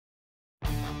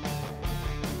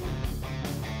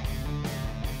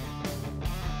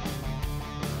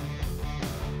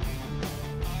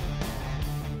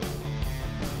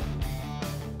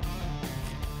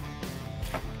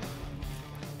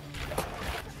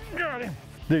Got him.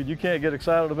 Dude, you can't get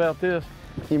excited about this.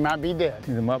 You might be dead.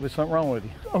 There might be something wrong with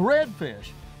you. A redfish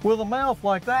with a mouth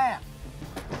like that.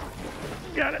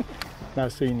 Got it.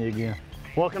 Nice seeing you again.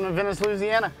 Welcome to Venice,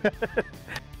 Louisiana.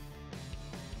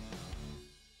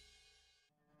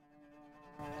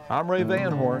 I'm Ray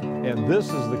Van Horn, and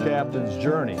this is the Captain's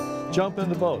Journey. Jump in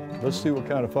the boat. Let's see what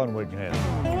kind of fun we can have.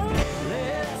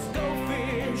 Let's go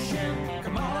fishing.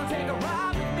 Come on, take a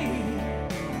ride with me.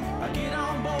 Get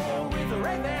on board with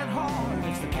Ray Van Horn.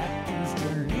 It's the Captain's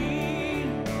Journey.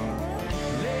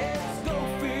 Let's go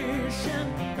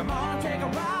fishing. Come on, take a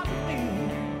ride with me.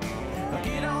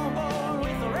 Get on board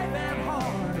with Ray Van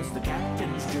Horn. It's the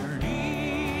Captain's Journey.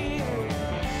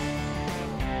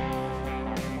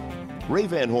 Ray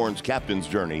Van Horn's Captain's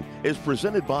Journey is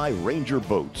presented by Ranger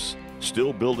Boats,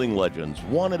 still building legends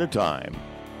one at a time.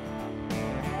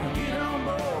 Get on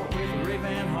board with Ray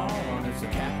Van Horn. It's the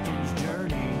Captain's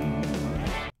Journey.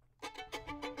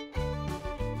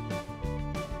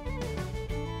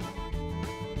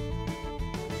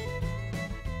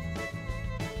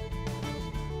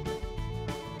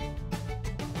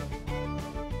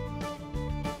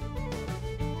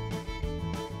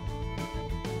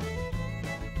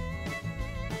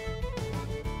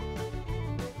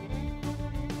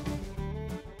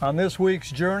 On this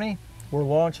week's journey, we're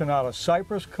launching out of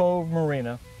Cypress Cove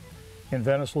Marina in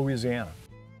Venice, Louisiana.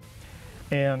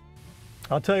 And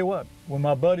I'll tell you what, when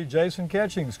my buddy Jason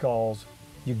Catchings calls,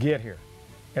 you get here.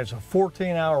 It's a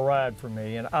 14-hour ride for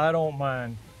me, and I don't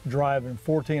mind driving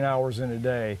 14 hours in a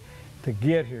day to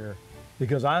get here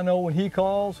because I know when he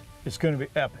calls, it's going to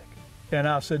be epic. And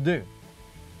I said, dude,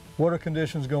 what are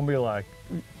conditions going to be like?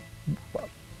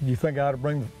 You think I ought to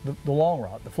bring the long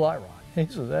rod, the fly rod? He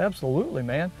says, absolutely,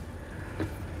 man.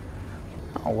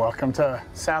 Oh, welcome to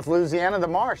South Louisiana, the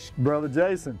marsh. Brother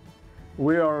Jason,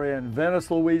 we are in Venice,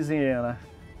 Louisiana.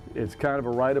 It's kind of a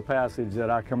rite of passage that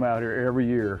I come out here every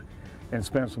year and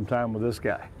spend some time with this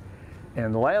guy.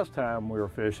 And the last time we were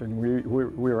fishing, we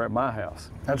were at my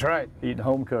house. That's right. Eating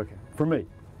home cooking, for me.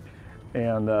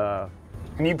 And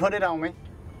you put it on me.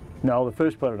 no, the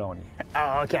fish put it on you.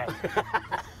 Oh, okay.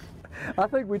 I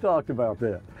think we talked about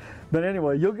that. But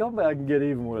anyway, you'll come back and get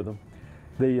even with them.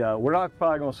 We're not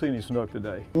probably going to see any snook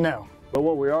today. No. But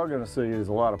what we are going to see is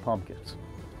a lot of pumpkins.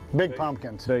 Big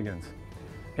pumpkins. Big ones.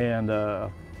 And I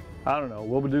don't know,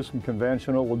 we'll do some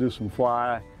conventional, we'll do some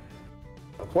fly.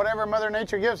 Whatever Mother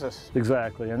Nature gives us.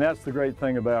 Exactly, and that's the great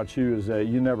thing about you is that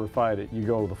you never fight it, you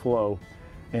go with the flow.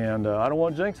 And I don't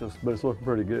want to jinx us, but it's looking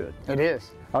pretty good. It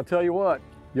is. I'll tell you what,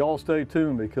 y'all stay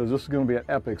tuned because this is going to be an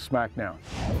epic smackdown.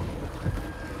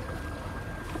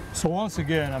 So once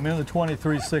again, I'm in the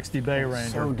 2360 Bay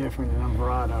Ranger. So different than a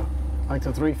Verado. Like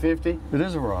the 350? It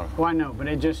is a Verado. Well, I know, but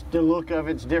the look of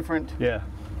it's different. Yeah.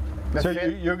 The So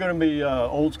fit- you're going to be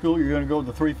old school, you're going to go with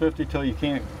the 350 till you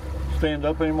can't stand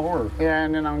up anymore? Or? Yeah,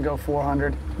 and then I'm going to go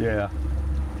 400. Yeah.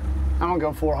 I'm going to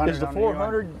go 400. Does the on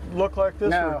 400 look like this?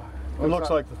 No. Or it looks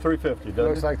like the 350, doesn't it?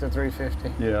 Looks like the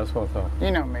 350. Yeah, that's what I thought.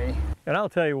 You know me. And I'll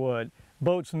tell you what,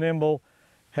 Boats Nimble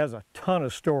has a ton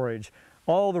of storage.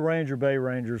 All the Ranger Bay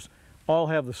Rangers all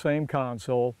have the same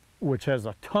console, which has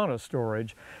a ton of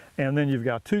storage. And then you've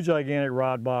got two gigantic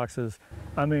rod boxes.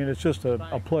 I mean, it's just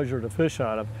a pleasure to fish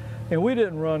out of. And we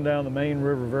didn't run down the main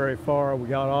river very far. We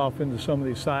got off into some of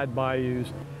these side bayous,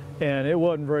 and it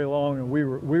wasn't very long, and we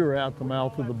were at the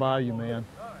mouth of the bayou, man.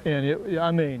 And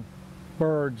I mean,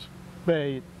 birds,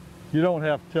 bait, you don't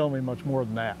have to tell me much more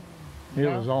than that. It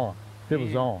was on. It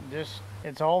was on.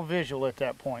 It's all visual at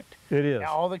that point. It is.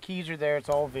 All the keys are there, it's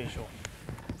all visual.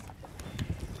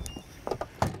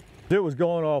 It was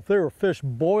going off. There were fish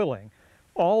boiling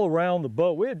all around the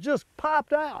boat. We had just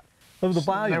popped out of the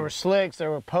bayou. There were slicks,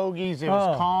 there were pogies, it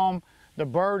was calm. The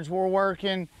birds were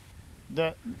working.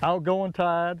 The outgoing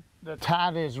tide. The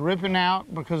tide is ripping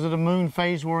out because of the moon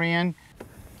phase we're in.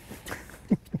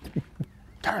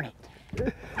 Turn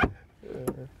it.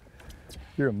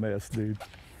 You're a mess, dude.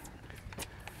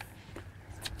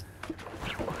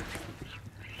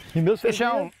 You missed it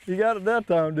again? You got it that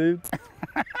time, dude.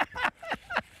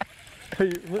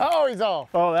 Oh, he's off.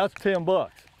 Oh, that's $10.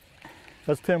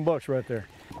 That's $10 right there.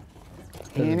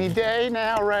 Any day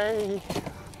now, Ray.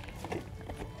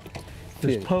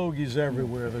 There's pogies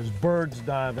everywhere. There's birds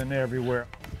diving everywhere.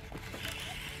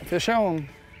 Fish on.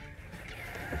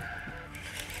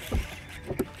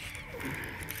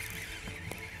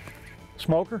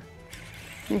 Smoker?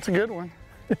 It's a good one.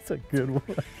 It's a good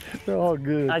one. They're all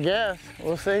good. I guess.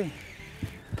 We'll see.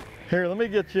 Here, let me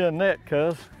get you a net,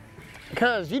 cuz.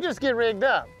 Cuz, you just get rigged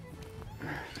up.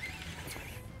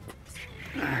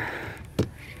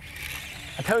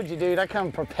 I told you, dude, I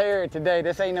come prepared today.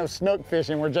 This ain't no snook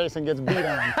fishing where Jason gets beat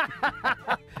on.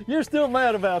 You're still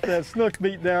mad about that snook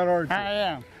beat down, aren't you? I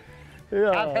am. Yeah,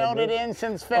 I've held it in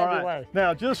since February. All right.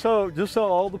 Now, just so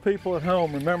all the people at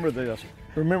home remember this.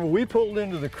 Remember, we pulled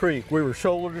into the creek. We were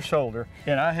shoulder to shoulder,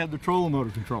 and I had the trolling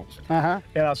motor controls. And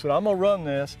I said, I'm gonna run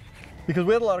this because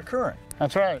we had a lot of current.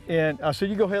 That's right. And I said,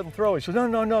 you go ahead and throw it. He said, no,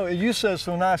 no, no. You said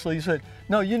so nicely. You said,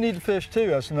 no, you need to fish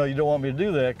too. I said, no, you don't want me to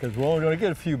do that because we're only gonna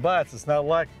get a few bites. It's not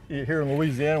like here in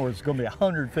Louisiana where it's gonna be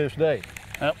 100 fish a day.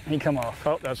 Yep, he come off.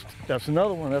 Oh, that's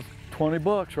another one. That's 20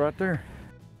 bucks right there.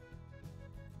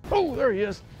 Oh, there he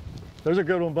is. There's a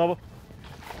good one, Bubba.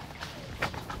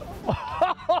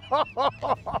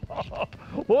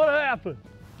 What happened?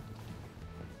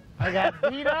 I got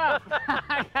beat up.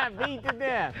 I got beat to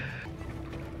death.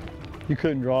 You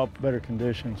couldn't draw up better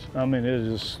conditions. I mean, it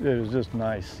is just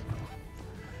nice.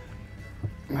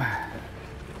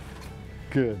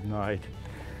 Good night.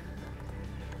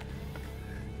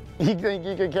 You think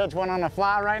you could catch one on a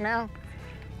fly right now?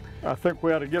 I think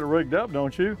we ought to get it rigged up,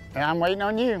 don't you? I'm waiting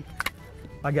on you.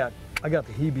 I got the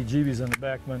heebie-jeebies in the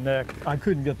back of my neck. I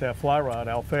couldn't get that fly rod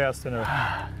out fast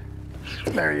enough.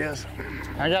 There he is.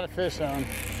 I got a fish on.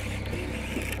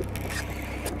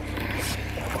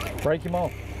 Break him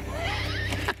off.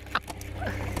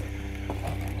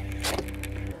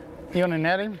 You want to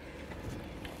net him?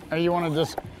 Or you want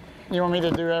me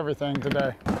to do everything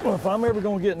today? Well, if I'm ever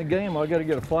gonna get in the game, I gotta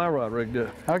get a fly rod rigged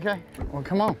up. Okay, well,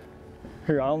 come on.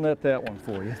 Here, I'll net that one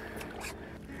for you.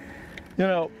 You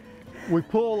know, we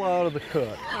pull out of the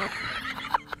cut,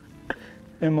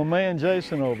 and my man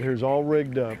Jason over here is all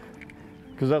rigged up,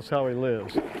 because that's how he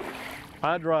lives.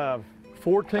 I drive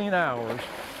 14 hours,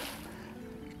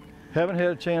 haven't had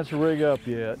a chance to rig up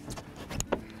yet.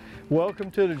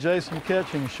 Welcome to the Jason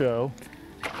Catching Show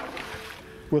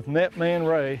with Netman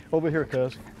Ray. Over here,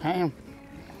 cuz. I am.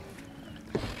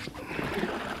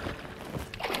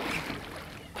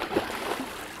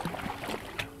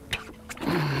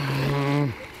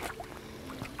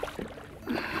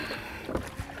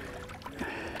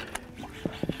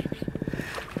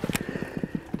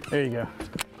 There you go.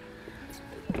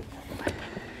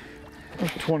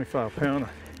 That's a 25 pounder.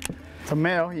 It's a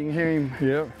male. You can hear him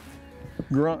Yep.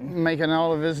 Grunting. making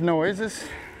all of his noises.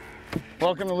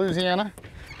 Welcome to Louisiana.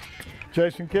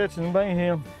 Jason Catching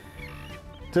Mayhem.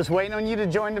 Just waiting on you to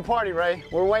join the party, Ray.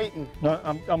 We're waiting. No,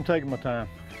 I'm taking my time.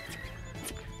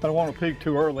 I don't want to peak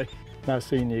too early. Nice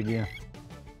seeing you again.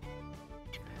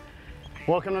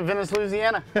 Welcome to Venice,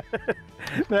 Louisiana.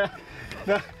 now,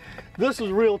 this is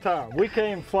real time. We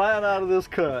came flying out of this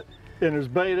cut, and there's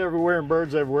bait everywhere and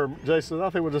birds everywhere. Jason, I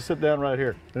think we'll just sit down right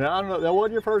here. And I don't know, that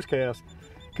wasn't your first cast,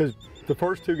 because the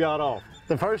first two got off.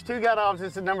 The first two got off.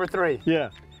 This is number 3. Yeah.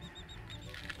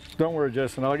 Don't worry,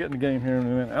 Jason. I'll get in the game here in a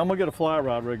minute. I'm gonna get a fly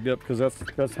rod rigged up because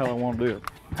that's how I want to do it.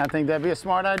 I think that'd be a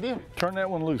smart idea. Turn that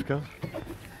one loose, cuz.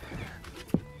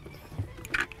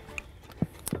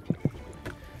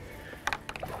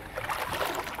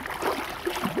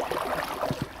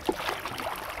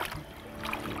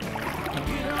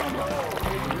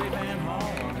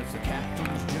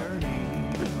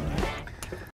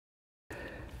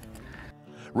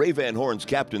 Ray Van Horn's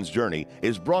Captain's Journey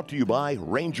is brought to you by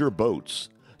Ranger Boats,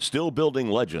 still building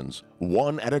legends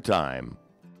one at a time.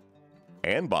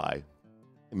 And by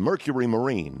Mercury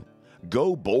Marine,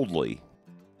 go boldly.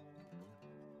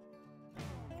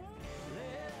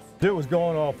 It was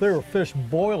going off. There were fish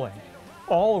boiling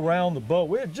all around the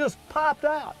boat. It just popped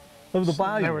out of the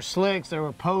bayou. There were slicks, there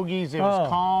were pogies, it was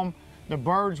calm, the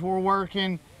birds were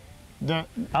working, the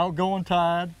outgoing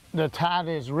tide. The tide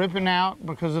is ripping out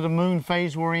because of the moon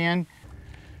phase we're in.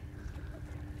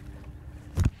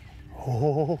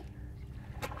 Oh.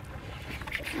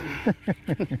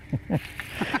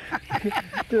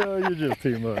 Oh, you're just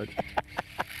too much.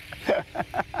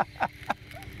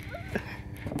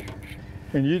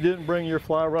 And you didn't bring your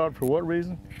fly rod for what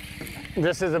reason?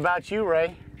 This is about you,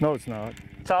 Ray. No, it's not.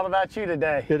 It's all about you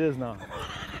today. It is not.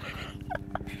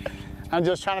 I'm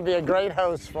just trying to be a great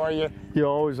host for you. You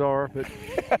always are, but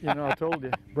you know, I told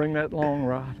you, bring that long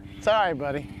rod. It's all right,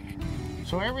 buddy.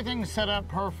 So everything's set up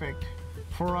perfect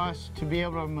for us to be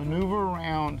able to maneuver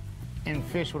around and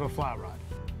fish with a fly rod.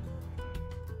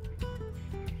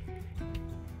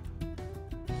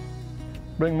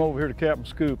 Bring them over here to Captain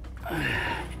Scoop.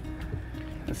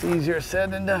 It's easier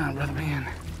said than done, brother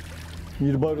man.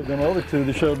 You'd have voted them other two,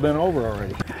 they should have been over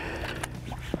already.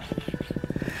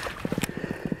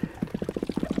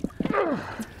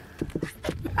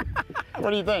 What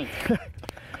do you think?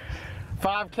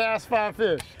 5 casts, 5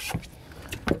 fish.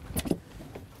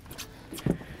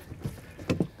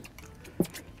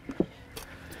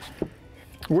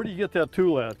 Where do you get that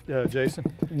tool at, Jason?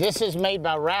 This is made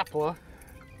by Rapala,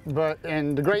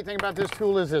 and the great thing about this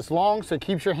tool is it's long, so it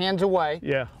keeps your hands away.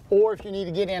 Yeah. Or if you need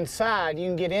to get inside, you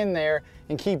can get in there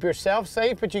and keep yourself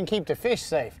safe, but you can keep the fish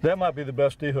safe. That might be the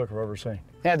best D-hook I've ever seen.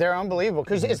 Yeah, they're unbelievable,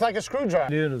 because it's like a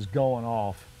screwdriver. It is going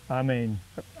off. I mean,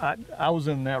 I was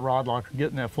in that rod locker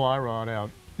getting that fly rod out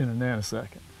in a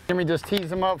nanosecond. Let me just tease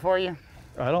them up for you.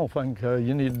 I don't think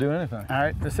you need to do anything. All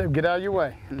right, let's get out of your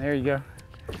way. And there you go.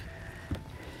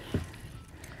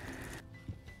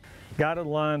 Got it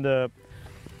lined up.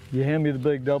 You hand me the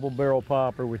big double barrel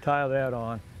popper, we tie that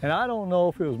on. And I don't know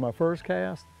if it was my first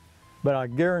cast, but I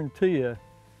guarantee you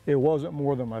it wasn't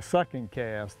more than my second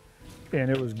cast, and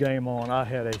it was game on. I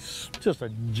had just a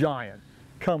giant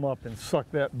come up and suck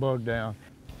that bug down.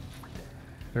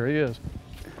 There he is.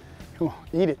 Come on,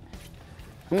 eat it.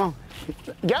 Come on.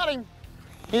 Got him.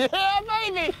 Yeah,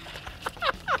 baby.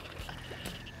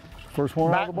 First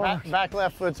one out of the box. Back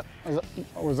left foot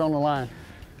was on the line.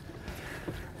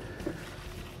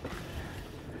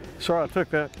 Sorry I took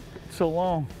that so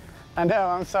long. I know,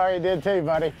 I'm sorry you did too,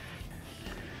 buddy.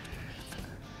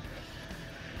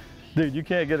 Dude, you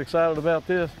can't get excited about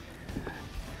this.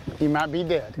 You might be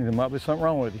dead. There might be something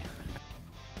wrong with you.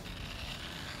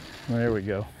 There we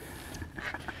go.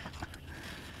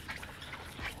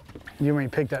 You want me to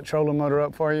pick that trolling motor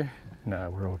up for you? No,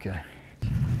 we're okay.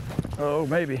 Oh,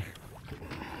 maybe.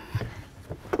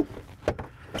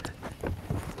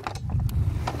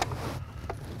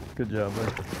 Good job,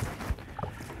 buddy.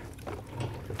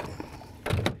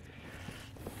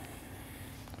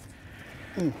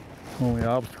 Only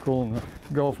obstacle in the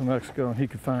Gulf of Mexico, and he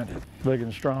could find it. Big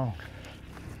and strong.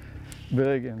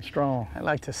 Big and strong. I'd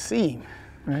like to see him.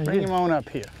 Right, Bring him on up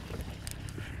here.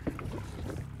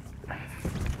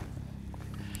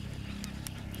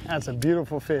 That's a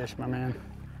beautiful fish, my man.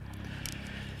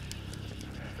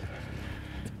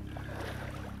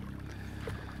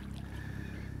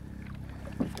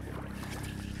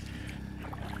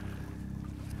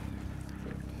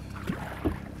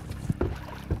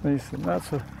 He said, not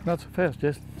so fast,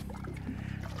 Jason.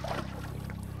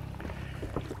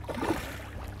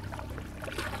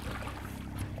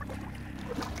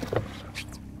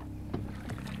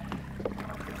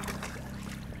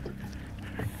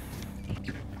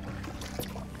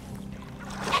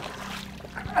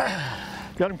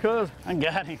 Got him, cuz? I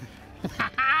got him.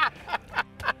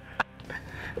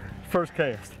 First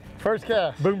cast. First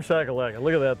cast. Boom shakalaka.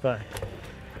 Look at that thing.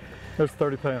 That's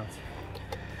 30 pounds.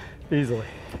 Easily.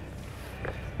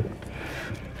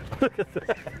 Look at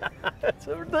that. That's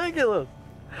ridiculous.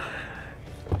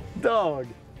 Dog.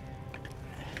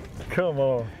 Come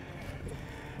on.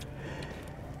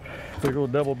 Big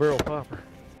old double barrel popper.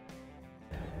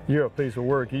 You're a piece of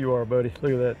work, you are, buddy.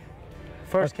 Look at that.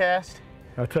 First cast.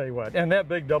 I'll tell you what, and that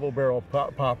big double barrel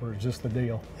popper is just the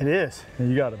deal. It is.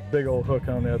 And you got a big old hook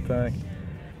on that thing.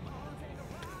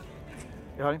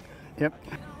 Got him? Yep.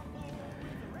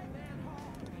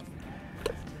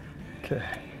 Okay.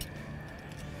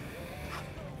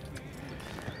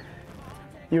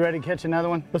 You ready to catch another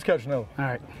one? Let's catch another one. All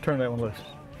right. Turn that one loose.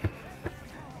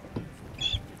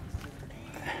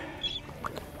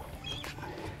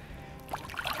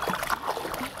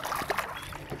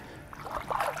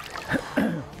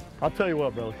 I'll tell you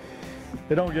what, brother.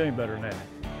 It don't get any better than that.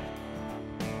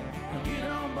 Get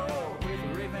on board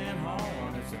with Ray Van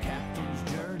Horn. It's the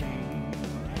captain's journey.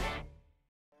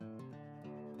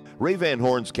 Ray Van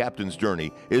Horn's Captain's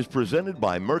Journey is presented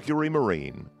by Mercury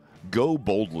Marine. Go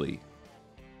boldly.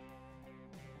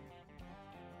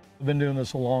 I've been doing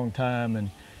this a long time, and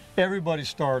everybody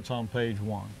starts on page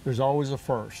one. There's always a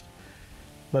first.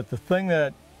 But the thing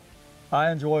that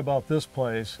I enjoy about this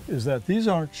place is that these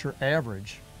aren't your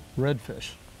average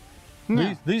redfish.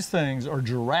 No. These things are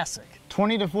Jurassic.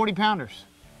 20 to 40 pounders.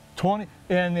 20,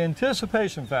 and the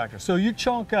anticipation factor. So you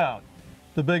chunk out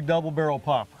the big double barrel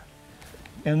popper.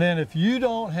 And then if you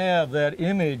don't have that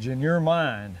image in your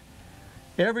mind,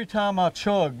 every time I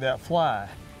chug that fly,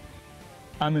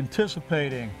 I'm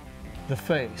anticipating the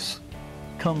face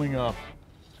coming up.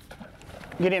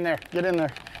 Get in there, get in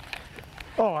there.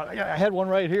 Oh, I had one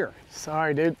right here.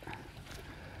 Sorry, dude.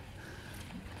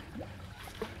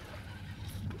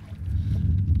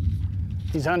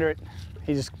 He's under it.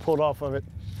 He just pulled off of it.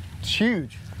 It's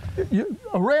huge.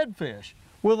 A redfish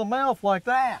with a mouth like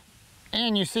that.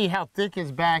 And you see how thick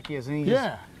his back is, and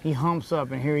he humps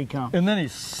up, and here he comes. And then he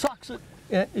sucks it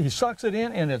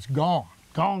in, and it's gone.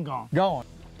 Gone. Gone.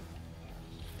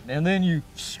 And then you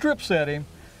strip set him,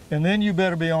 and then you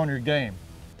better be on your game.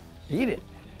 Eat it.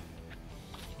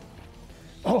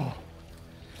 Oh,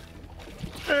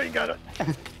 there you got it.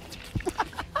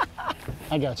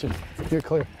 I got you. You're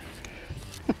clear.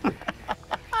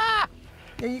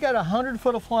 Yeah, you got 100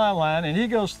 foot of fly line, and he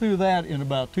goes through that in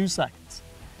about 2 seconds.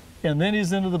 And then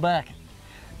he's into the backing.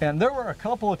 And there were a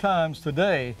couple of times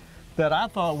today that I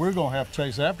thought we were going to have to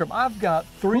chase after him. I've got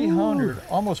 300,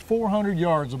 almost 400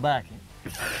 yards of backing.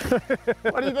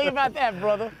 What do you think about that,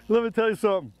 brother? Let me tell you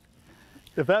something.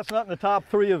 If that's not in the top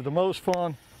 3 of the most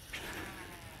fun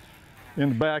in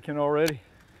the backing already,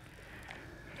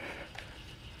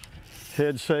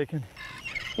 head shaking.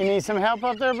 You need some help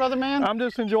up there, brother man? I'm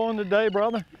just enjoying the day,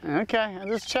 brother. Okay, I'm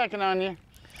just checking on you.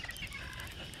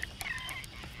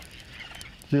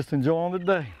 Just enjoying the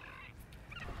day.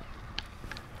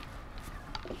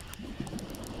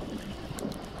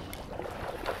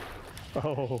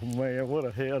 Oh man, what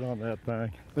a head on that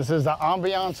thing. This is the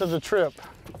ambiance of the trip.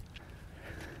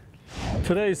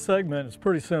 Today's segment is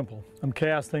pretty simple. I'm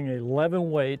casting a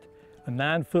 11 weight, a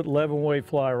 9-foot 11 weight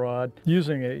fly rod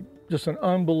using just an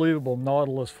unbelievable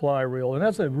Nautilus fly reel. And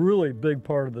that's a really big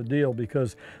part of the deal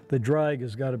because the drag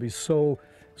has got to be so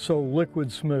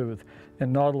liquid smooth,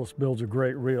 and Nautilus builds a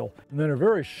great reel. And then a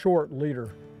very short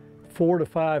leader, 4 to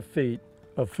 5 feet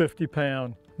of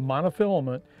 50-pound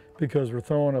monofilament, because we're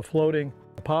throwing a floating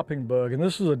popping bug. And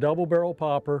this is a double barrel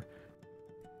popper.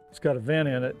 It's got a vent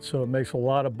in it, so it makes a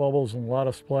lot of bubbles and a lot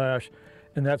of splash.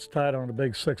 And that's tied on a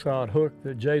big 6/0 hook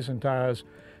that Jason ties.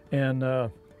 And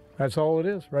that's all it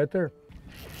is right there.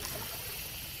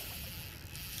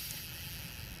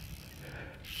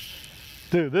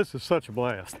 Dude, this is such a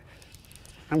blast.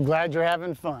 I'm glad you're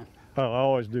having fun. Oh, I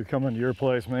always do coming to your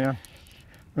place, man.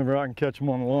 Remember, I can catch them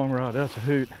on the long rod. That's a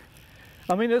hoot.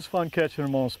 I mean, it's fun catching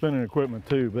them on spinning equipment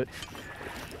too, but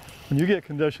when you get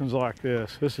conditions like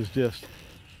this is just,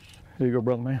 here you go,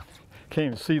 brother man. Can't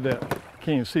even see that. Can't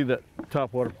even see that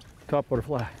top water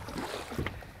fly.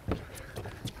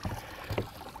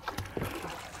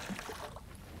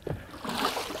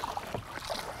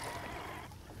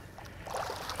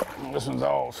 This one's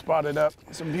all spotted up.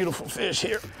 Some beautiful fish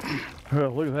here. Oh,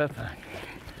 look at that thing.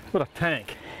 What a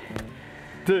tank.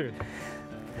 Dude,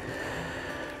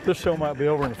 this show might be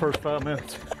over in the first 5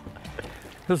 minutes.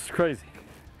 This is crazy.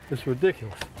 It's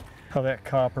ridiculous. How that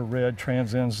copper red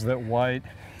transcends that white.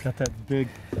 Got that big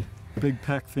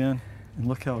pec fin. And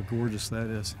look how gorgeous that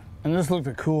is. And this looked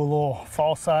a cool little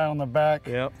false eye on the back.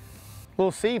 Yep.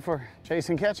 Little C for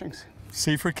Jason Catchings.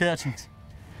 C for Catchings.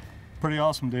 Pretty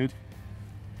awesome, dude.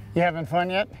 You having fun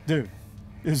yet? Dude,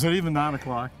 is it even 9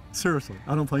 o'clock? Seriously,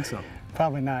 I don't think so.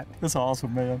 Probably not. That's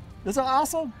awesome, man. It's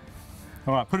awesome.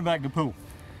 All right, put it back in the pool.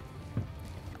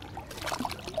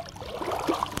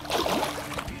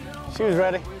 She was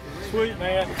ready. Sweet,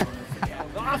 man.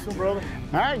 Awesome, brother.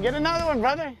 All right, get another one,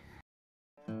 brother.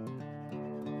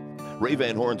 Ray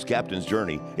Van Horn's Captain's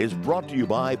Journey is brought to you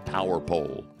by Power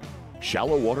Pole,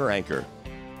 Shallow Water Anchor,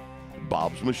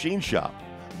 Bob's Machine Shop,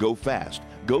 Go Fast,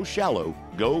 Go Shallow,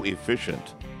 Go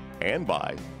Efficient, and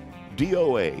by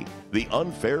DOA, the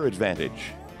unfair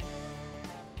advantage.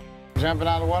 Jumping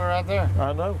out of the water out there?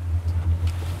 I know.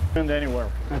 Been anywhere.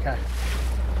 Okay.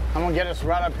 I'm gonna get us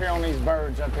right up here on these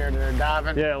birds up here that are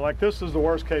diving. Yeah, like this is the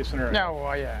worst case scenario. No,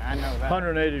 well, yeah, I know that.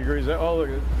 180 degrees. Oh, look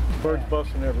at birds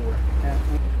busting everywhere. Yeah.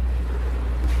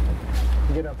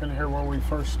 Get up in here where we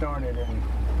first started and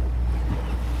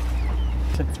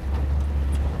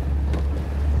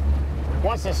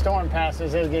once the storm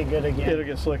passes, it'll get good again. It'll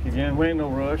get slick again. We ain't no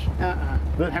rush. I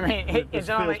mean, it's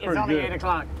only 8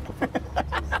 o'clock.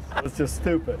 It's just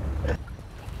stupid.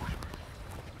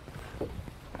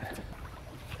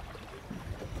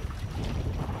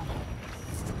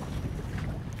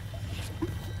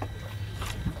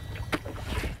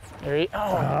 There you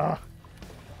go.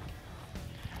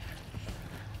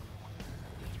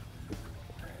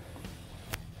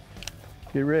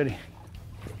 Get ready.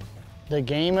 The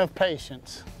game of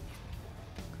patience.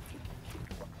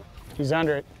 He's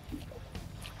under it.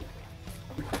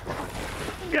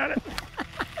 Got it.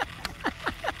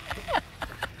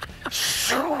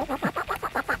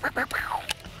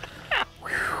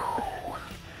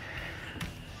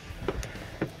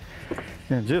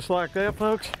 And just like that,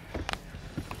 folks,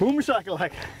 boom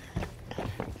shakalaka.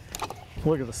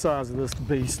 Look at the size of this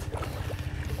beast.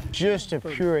 Just a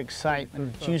pure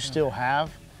excitement that you still have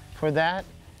for that.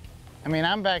 I mean,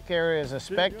 I'm back there as a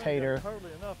spectator,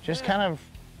 just kind of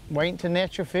waiting to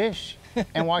net your fish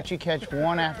and watch you catch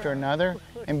one after another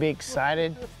and be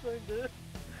excited.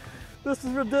 This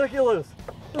is ridiculous.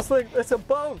 This thing, it's a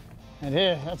boat. It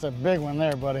is. That's a big one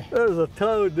there, buddy. That is a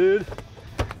toad, dude.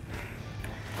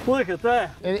 Look at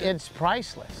that. It's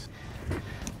priceless.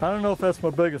 I don't know if that's my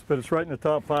biggest, but it's right in the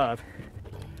top 5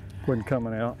 when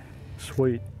coming out.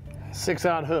 Sweet.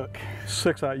 6/0 hook.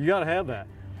 6 eye. You gotta have that.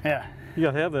 Yeah. You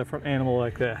gotta have that for an animal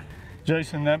like that.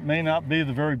 Jason, that may not be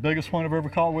the very biggest one I've ever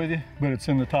caught with you, but it's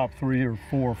in the top 3 or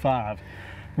 4 or 5.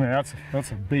 I mean,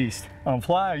 that's a beast. On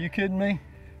fly, are you kidding me?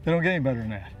 They don't get any better than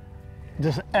that.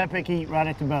 Just epic eat right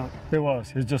at the boat. It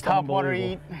was. It's just Top water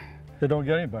eat. unbelievable. They don't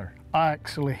get any better.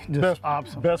 Actually, just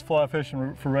awesome. Best fly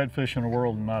fishing for redfish in the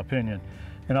world, in my opinion.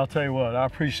 And I'll tell you what, I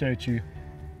appreciate you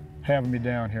having me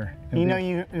down here. You know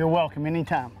you're welcome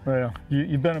anytime. Well,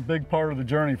 you've been a big part of the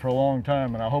journey for a long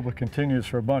time, and I hope it continues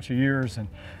for a bunch of years. And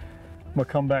I'm gonna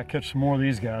come back, catch some more of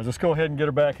these guys. Let's go ahead and get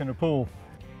her back in the pool.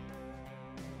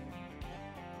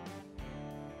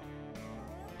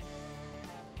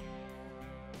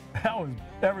 That was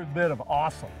every bit of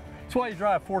awesome. That's why you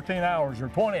drive 14 hours or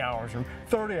 20 hours or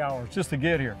 30 hours just to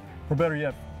get here. Or better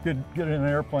yet, get in an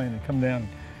airplane and come down,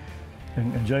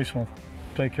 and Jason will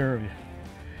take care of you.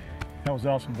 That was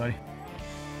awesome, buddy.